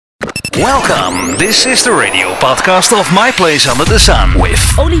Welcome. This is the radio podcast of My Place Under the Sun with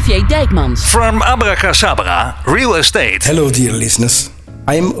Olivier Dijkmans from Abracasabra Real Estate. Hello, dear listeners.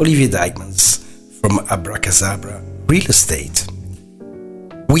 I am Olivier Dijkmans from Abracasabra Real Estate.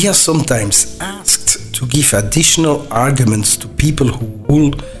 We are sometimes asked to give additional arguments to people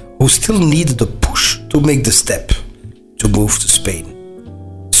who still need the push to make the step to move to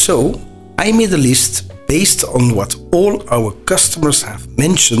Spain. So, I made a list based on what all our customers have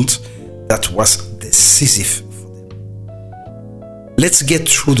mentioned that was decisive for them. Let's get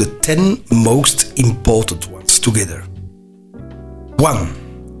through the 10 most important ones together.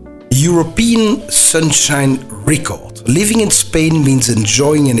 1. European sunshine record. Living in Spain means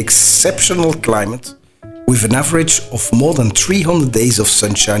enjoying an exceptional climate with an average of more than 300 days of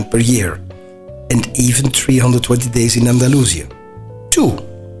sunshine per year and even 320 days in Andalusia. 2.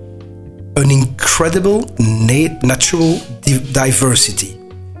 An incredible natural diversity.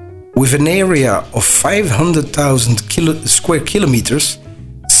 With an area of 500,000 square kilometers,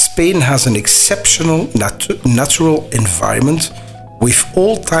 Spain has an exceptional natural environment with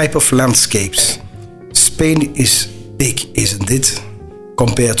all types of landscapes. Spain is big, isn't it?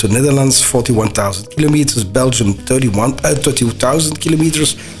 Compared to Netherlands, 41,000 kilometers, Belgium, 32,000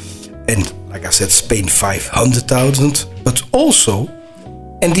 kilometers, and like I said, Spain, 500,000. But also,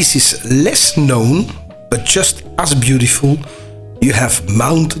 and this is less known, but just as beautiful, you have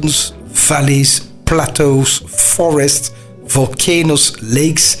mountains, valleys, plateaus, forests, volcanoes,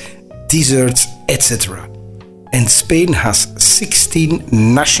 lakes, deserts, etc. And Spain has 16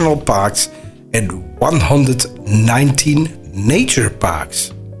 national parks and 119 nature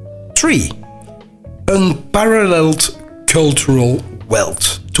parks. 3. Unparalleled cultural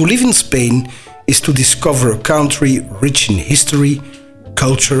wealth. To live in Spain is to discover a country rich in history,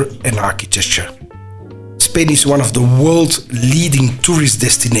 culture and architecture. Spain is one of the world's leading tourist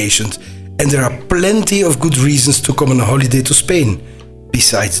destinations, and there are plenty of good reasons to come on a holiday to Spain,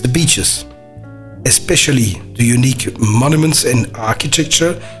 besides the beaches. Especially the unique monuments and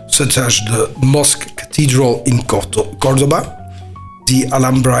architecture, such as the Mosque Cathedral in Cordoba, the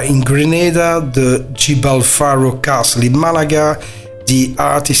Alhambra in Granada, the Jibal Faro Castle in Malaga, the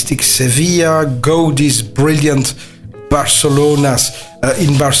artistic Sevilla, Gaudi's brilliant Barcelona's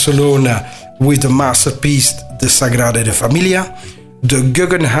in Barcelona with the masterpiece the Sagrada de Familia, the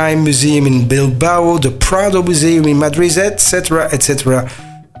Guggenheim Museum in Bilbao, the Prado Museum in Madrid, etc., etc.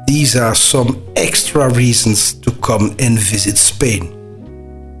 These are some extra reasons to come and visit Spain.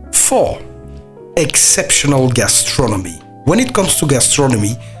 4. Exceptional gastronomy. When it comes to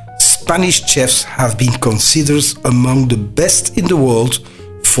gastronomy, Spanish chefs have been considered among the best in the world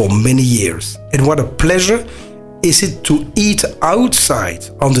for many years. And what a pleasure is it to eat outside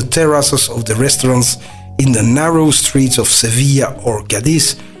on the terraces of the restaurants in the narrow streets of Sevilla or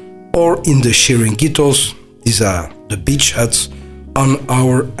Cadiz, or in the Chiringuitos, these are the beach huts, on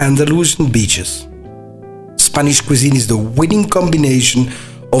our Andalusian beaches. Spanish cuisine is the winning combination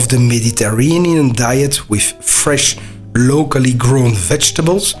of the Mediterranean diet with fresh, locally grown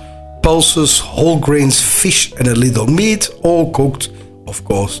vegetables, pulses, whole grains, fish and a little meat, all cooked, of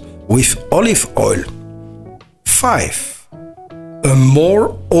course, with olive oil. 5. A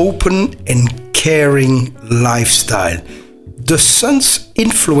more open and caring lifestyle. The sun's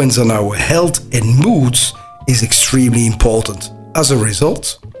influence on our health and moods is extremely important. As a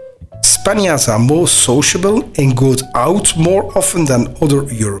result, Spaniards are more sociable and go out more often than other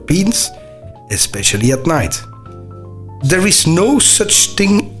Europeans, especially at night. There is no such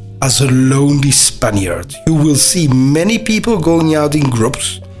thing as a lonely Spaniard. You will see many people going out in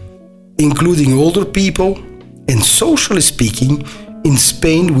groups, including older people. And socially speaking, in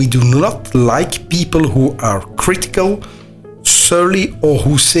Spain we do not like people who are critical, surly, or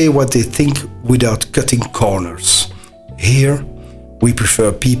who say what they think without cutting corners. Here, we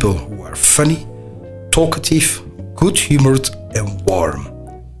prefer people who are funny, talkative, good-humored and warm.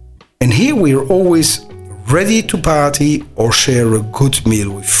 And here we are always ready to party or share a good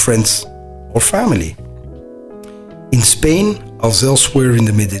meal with friends or family. In Spain, as elsewhere in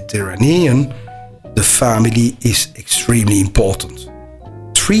the Mediterranean, the family is extremely important.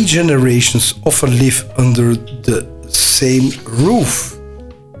 3 generations often live under the same roof.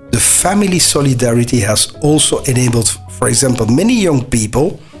 The family solidarity has also enabled, for example, many young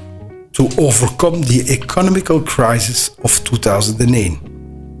people to overcome the economical crisis of 2008.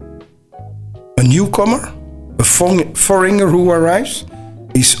 A newcomer, a foreigner who arrives,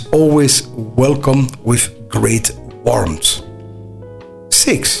 is always welcome with great warmth.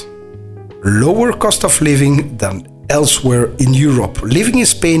 6. Lower cost of living than elsewhere in Europe. Living in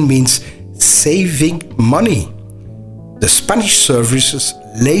Spain means saving money. The Spanish services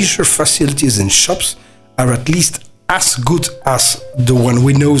leisure facilities and shops are at least as good as the one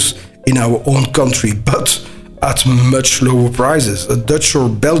we know in our own country, but at much lower prices. A Dutch or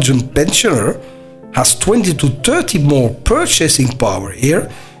Belgian pensioner has 20 to 30 more purchasing power here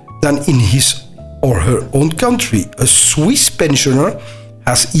than in his or her own country. A Swiss pensioner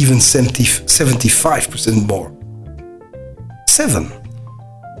has even 75% more. 7.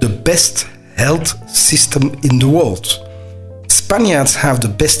 The best health system in the world. Spaniards have the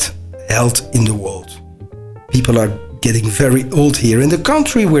best health in the world. People are getting very old here in the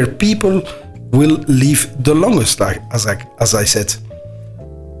country where people will live the longest, as I said.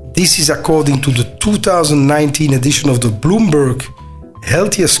 This is according to the 2019 edition of the Bloomberg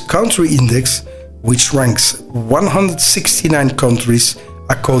Healthiest Country Index, which ranks 169 countries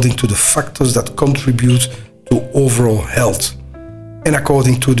according to the factors that contribute to overall health. And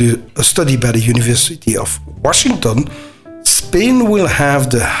according to a study by the University of Washington, Spain will have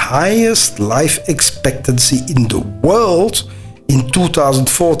the highest life expectancy in the world in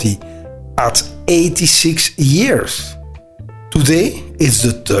 2040 at 86 years. Today, it's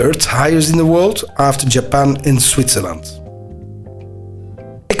the third highest in the world after Japan and Switzerland.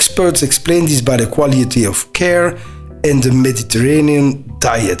 Experts explain this by the quality of care and the Mediterranean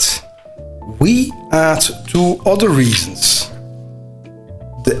diet. We add 2 other reasons.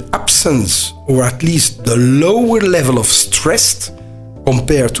 The absence, or at least the lower level of stress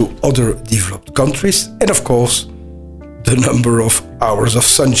compared to other developed countries, and of course, the number of hours of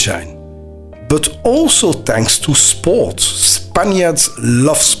sunshine. But also thanks to sport. Spaniards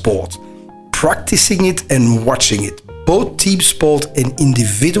love sport, practicing it and watching it, both team sport and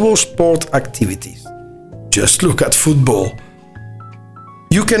individual sport activities. Just look at football.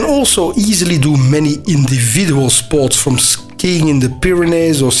 You can also easily do many individual sports, from skiing in the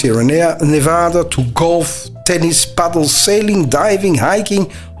Pyrenees or Sierra Nevada to golf, tennis, paddle, sailing, diving, hiking,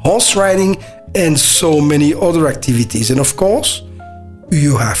 horse riding, and so many other activities. And of course,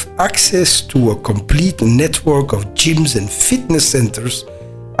 you have access to a complete network of gyms and fitness centers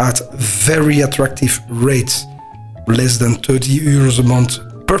at very attractive rates, less than 30 euros a month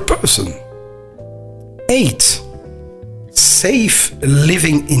per person. 8. Safe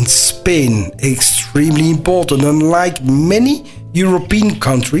living in Spain, extremely important. Unlike many European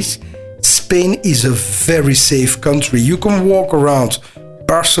countries, Spain is a very safe country. You can walk around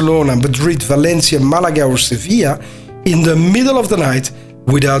Barcelona, Madrid, Valencia, Malaga or Sevilla in the middle of the night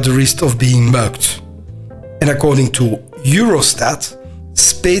without the risk of being mugged. And according to Eurostat,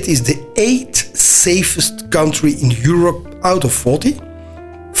 Spain is the 8th safest country in Europe out of 40,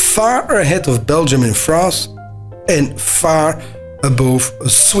 far ahead of Belgium and France, and far above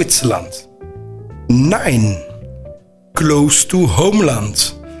Switzerland. 9. Close to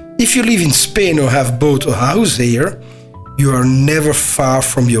homeland. If you live in Spain or have bought a house here, you are never far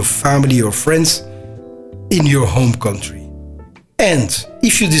from your family or friends in your home country. And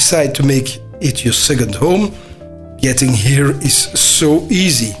if you decide to make it your second home, getting here is so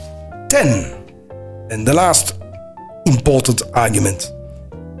easy. 10. And the last important argument.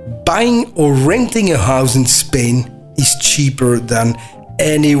 Buying or renting a house in Spain is cheaper than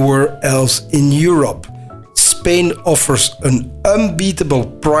anywhere else in Europe. Spain offers an unbeatable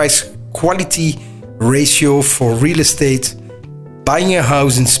price-quality ratio for real estate. Buying a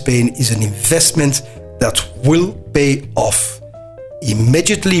house in Spain is an investment that will pay off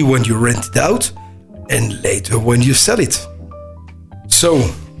immediately when you rent it out and later when you sell it. So,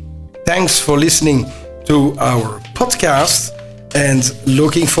 thanks for listening to our podcast and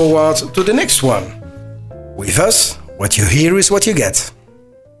looking forward to the next one. With us, what you hear is what you get.